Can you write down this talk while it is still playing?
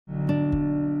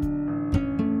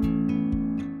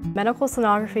Medical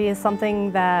sonography is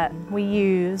something that we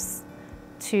use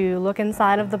to look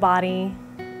inside of the body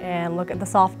and look at the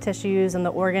soft tissues and the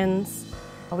organs.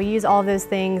 We use all those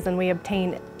things and we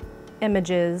obtain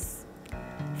images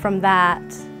from that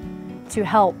to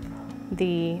help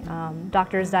the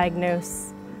doctors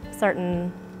diagnose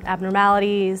certain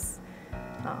abnormalities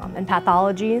and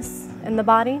pathologies in the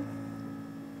body.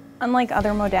 Unlike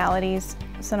other modalities,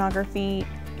 sonography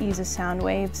uses sound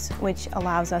waves, which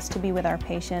allows us to be with our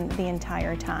patient the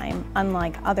entire time,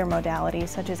 unlike other modalities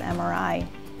such as MRI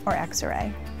or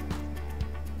X-ray.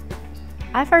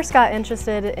 I first got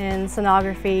interested in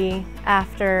sonography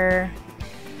after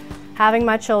having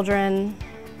my children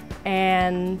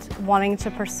and wanting to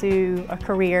pursue a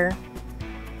career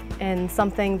in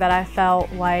something that I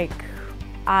felt like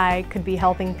I could be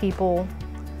helping people,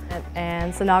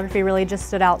 and sonography really just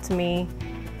stood out to me.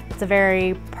 It's a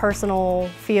very personal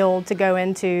field to go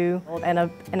into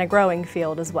and a growing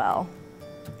field as well.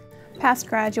 Past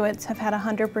graduates have had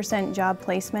 100% job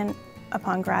placement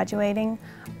upon graduating.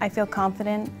 I feel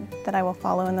confident that I will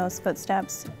follow in those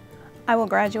footsteps. I will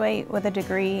graduate with a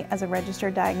degree as a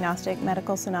registered diagnostic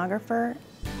medical sonographer.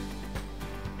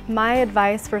 My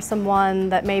advice for someone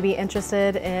that may be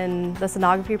interested in the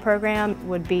sonography program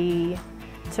would be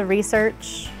to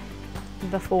research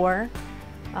before,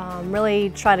 really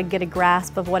try to get a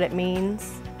grasp of what it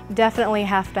means. Definitely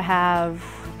have to have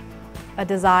a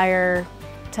desire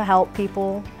to help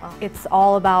people. It's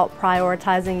all about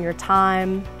prioritizing your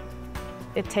time.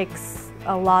 It takes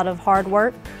a lot of hard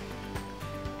work,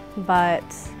 but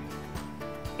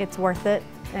it's worth it,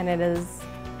 and it is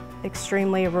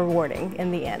extremely rewarding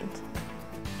in the end.